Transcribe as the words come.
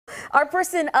Our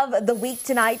person of the week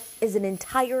tonight is an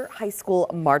entire high school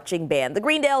marching band. The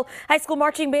Greendale High School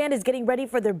Marching Band is getting ready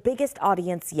for their biggest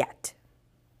audience yet.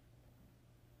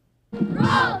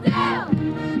 Roll down!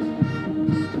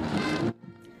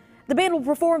 The band will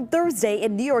perform Thursday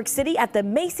in New York City at the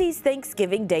Macy's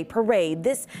Thanksgiving Day Parade.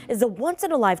 This is a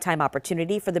once-in-a-lifetime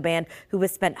opportunity for the band, who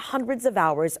has spent hundreds of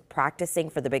hours practicing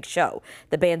for the big show.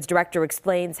 The band's director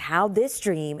explains how this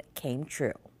dream came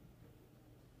true.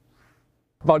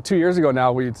 About 2 years ago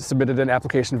now, we submitted an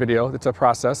application video. It's a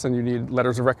process, and you need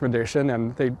letters of recommendation,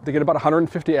 and they get about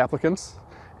 150 applicants,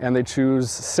 and they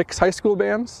choose 6 high school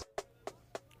bands.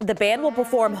 The band will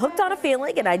perform Hooked on a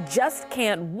Feeling and I Just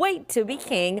Can't Wait to Be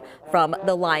King from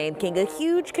The Lion King. A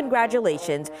huge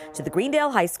congratulations to the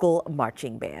Greendale High School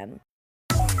Marching Band.